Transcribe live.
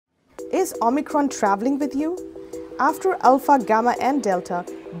Is Omicron traveling with you? After Alpha, Gamma, and Delta,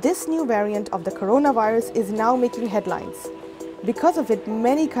 this new variant of the coronavirus is now making headlines. Because of it,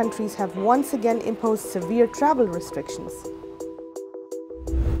 many countries have once again imposed severe travel restrictions.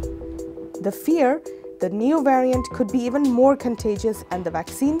 The fear, the new variant could be even more contagious and the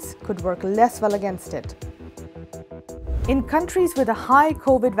vaccines could work less well against it. In countries with a high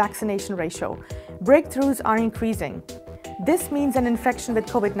COVID vaccination ratio, breakthroughs are increasing. This means an infection with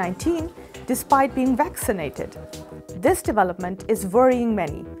COVID-19 despite being vaccinated. This development is worrying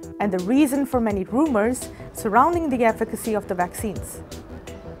many and the reason for many rumors surrounding the efficacy of the vaccines.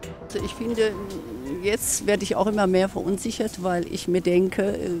 Ich finde, jetzt werde ich auch immer mehr verunsichert, weil ich mir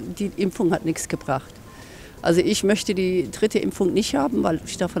denke, die Impfung hat nichts gebracht. Also ich möchte die dritte Impfung nicht haben, weil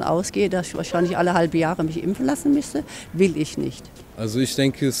ich davon ausgehe, dass ich wahrscheinlich alle halbe Jahre mich impfen lassen müsste. Will ich nicht. Also ich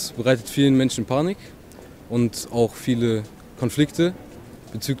denke, es bereitet vielen Menschen Panik und auch viele Konflikte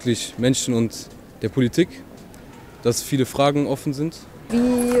bezüglich Menschen und der Politik, dass viele Fragen offen sind.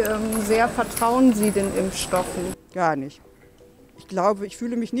 Wie sehr vertrauen Sie den Impfstoffen? Gar nicht. Ich glaube, ich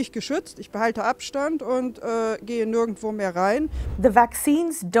fühle mich nicht geschützt, ich behalte Abstand und gehe nirgendwo mehr rein. The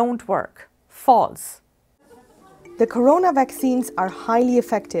vaccines don't work. False. The corona vaccines are highly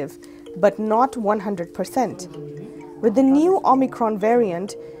effective, but not 100%. With the new Omicron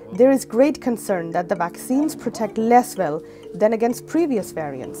variant, there is great concern that the vaccines protect less well than against previous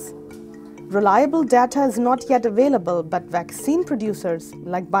variants. Reliable data is not yet available, but vaccine producers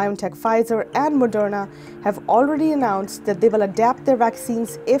like BioNTech, Pfizer, and Moderna have already announced that they will adapt their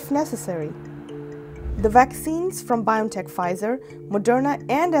vaccines if necessary. The vaccines from BioNTech, Pfizer, Moderna,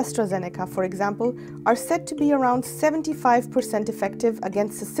 and AstraZeneca, for example, are said to be around 75% effective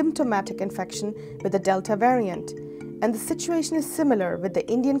against a symptomatic infection with the Delta variant, and the situation is similar with the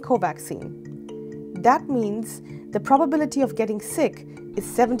Indian Covaxin. That means the probability of getting sick is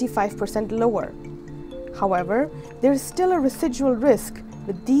 75% lower. However, there is still a residual risk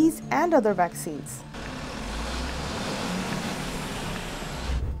with these and other vaccines.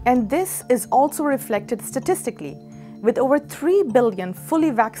 And this is also reflected statistically. With over 3 billion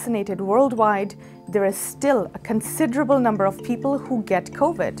fully vaccinated worldwide, there is still a considerable number of people who get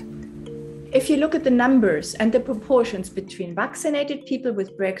COVID. If you look at the numbers and the proportions between vaccinated people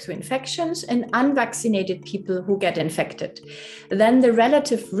with breakthrough infections and unvaccinated people who get infected, then the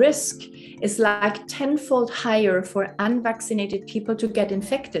relative risk is like tenfold higher for unvaccinated people to get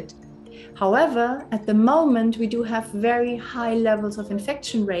infected. However, at the moment, we do have very high levels of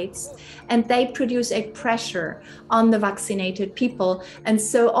infection rates, and they produce a pressure on the vaccinated people. And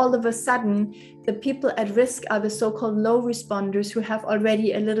so all of a sudden, the people at risk are the so-called low responders who have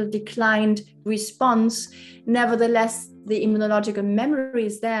already a little declined response. Nevertheless, the immunological memory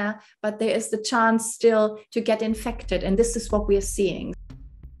is there, but there is the chance still to get infected. And this is what we are seeing.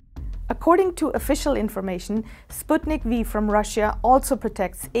 According to official information, Sputnik V from Russia also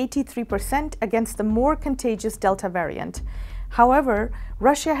protects 83% against the more contagious Delta variant. However,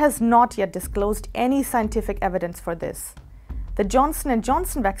 Russia has not yet disclosed any scientific evidence for this. The Johnson &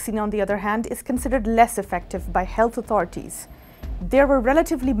 Johnson vaccine, on the other hand, is considered less effective by health authorities. There were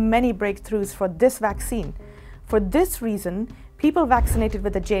relatively many breakthroughs for this vaccine. For this reason, people vaccinated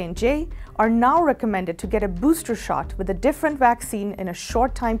with the J&J are now recommended to get a booster shot with a different vaccine in a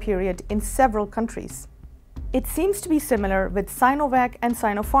short time period in several countries. It seems to be similar with Sinovac and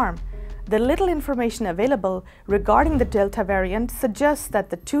Sinopharm. The little information available regarding the Delta variant suggests that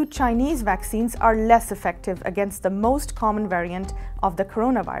the two Chinese vaccines are less effective against the most common variant of the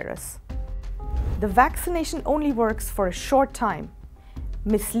coronavirus. The vaccination only works for a short time.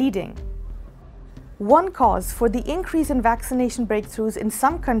 Misleading. One cause for the increase in vaccination breakthroughs in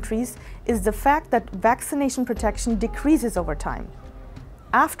some countries is the fact that vaccination protection decreases over time.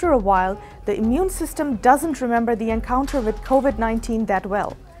 After a while, the immune system doesn't remember the encounter with COVID-19 that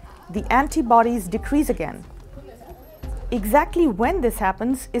well. The antibodies decrease again. Exactly when this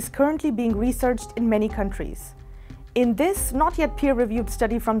happens is currently being researched in many countries. In this not yet peer-reviewed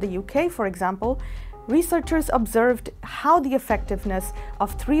study from the UK, for example, researchers observed how the effectiveness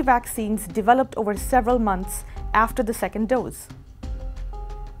of 3 vaccines developed over several months after the second dose.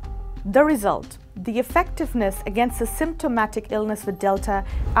 The result: the effectiveness against a symptomatic illness with Delta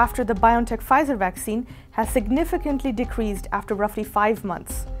after the BioNTech Pfizer vaccine has significantly decreased after roughly 5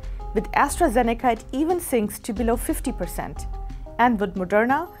 months. With AstraZeneca, it even sinks to below 50%. And with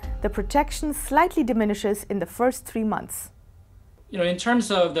Moderna, the protection slightly diminishes in the first 3 months. In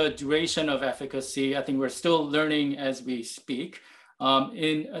terms of the duration of efficacy, I think we're still learning as we speak.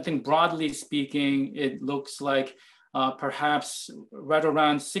 I think broadly speaking, it looks like perhaps right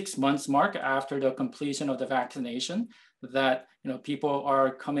around 6 months mark after the completion of the vaccination, that people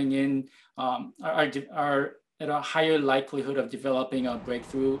are coming in, are at a higher likelihood of developing a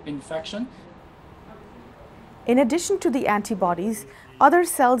breakthrough infection. In addition to the antibodies, other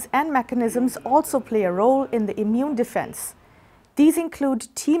cells and mechanisms also play a role in the immune defense. These include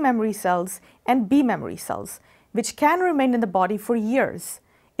T memory cells and B memory cells, which can remain in the body for years.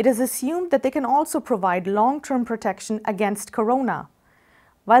 It is assumed that they can also provide long-term protection against corona.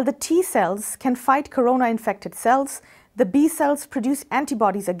 While the T cells can fight corona-infected cells, the B cells produce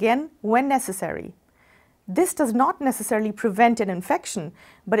antibodies again when necessary. This does not necessarily prevent an infection,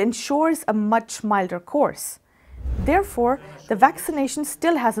 but ensures a much milder course. Therefore, the vaccination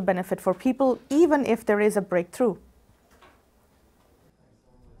still has a benefit for people even if there is a breakthrough.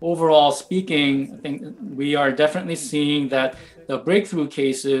 Overall speaking, I think we are definitely seeing that the breakthrough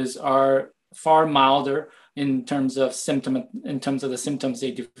cases are far milder in terms of the symptoms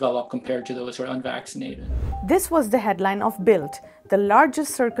they develop compared to those who are unvaccinated. This was the headline of Bild, the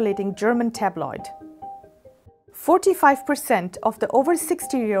largest circulating German tabloid. 45% of the over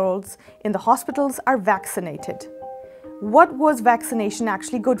 60-year-olds in the hospitals are vaccinated. What was vaccination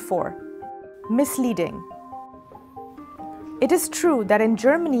actually good for? Misleading. It is true that in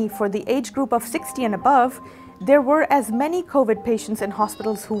Germany, for the age group of 60 and above, there were as many COVID patients in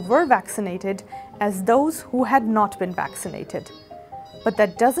hospitals who were vaccinated as those who had not been vaccinated. But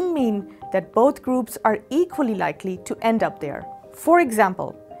that doesn't mean that both groups are equally likely to end up there. For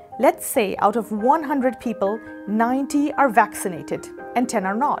example, let's say out of 100 people, 90 are vaccinated and 10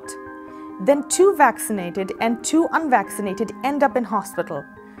 are not. Then 2 vaccinated and 2 unvaccinated end up in hospital.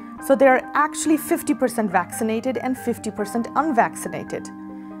 So there are actually 50% vaccinated and 50% unvaccinated.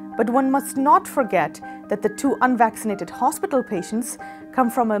 But one must not forget that the 2 unvaccinated hospital patients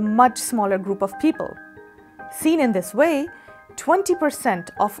come from a much smaller group of people. Seen in this way, 20%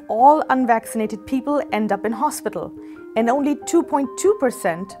 of all unvaccinated people end up in hospital, and only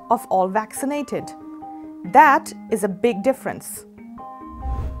 2.2% of all vaccinated. That is a big difference.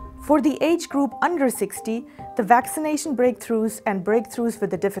 For the age group under 60, the vaccination breakthroughs and breakthroughs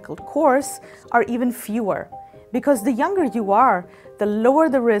with a difficult course are even fewer, because the younger you are, the lower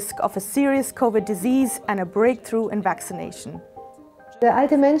the risk of a serious COVID disease and a breakthrough in vaccination. Der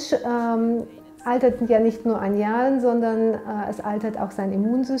alte Mensch altert ja nicht nur an Jahren, sondern es altert auch sein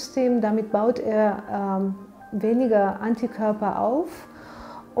Immunsystem. Damit baut er weniger Antikörper auf.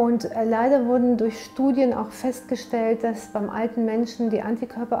 Und leider wurden durch Studien auch festgestellt, dass beim alten Menschen die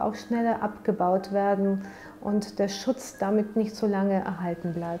Antikörper auch schneller abgebaut werden und der Schutz damit nicht so lange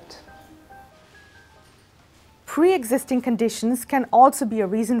erhalten bleibt. Pre-existing conditions can also be a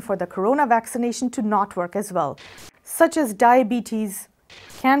reason for the corona vaccination to not work as well, such as diabetes,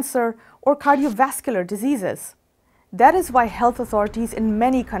 cancer, or cardiovascular diseases. That is why health authorities in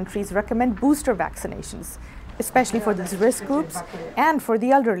many countries recommend booster vaccinations, especially for these risk groups and for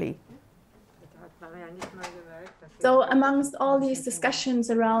the elderly. So amongst all these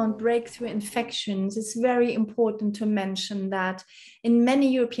discussions around breakthrough infections, it's very important to mention that in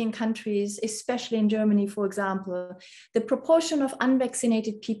many European countries, especially in Germany, for example, the proportion of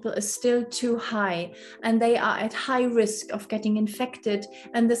unvaccinated people is still too high, and they are at high risk of getting infected.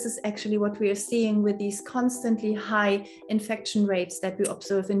 And this is actually what we are seeing with these constantly high infection rates that we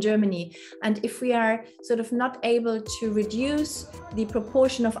observe in Germany. And if we are sort of not able to reduce the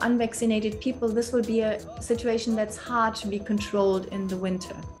proportion of unvaccinated people, this will be a situation that's hard to be controlled in the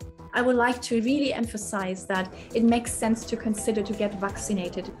winter. I would like to really emphasize that it makes sense to consider to get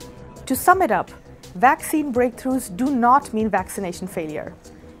vaccinated. To sum it up, vaccine breakthroughs do not mean vaccination failure.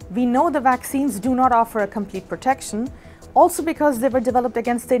 We know the vaccines do not offer a complete protection, also because they were developed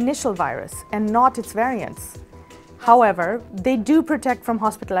against the initial virus and not its variants. However, they do protect from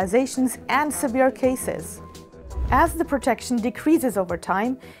hospitalizations and severe cases. As the protection decreases over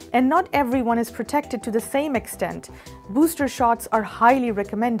time, and not everyone is protected to the same extent, booster shots are highly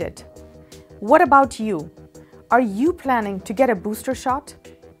recommended. What about you? Are you planning to get a booster shot?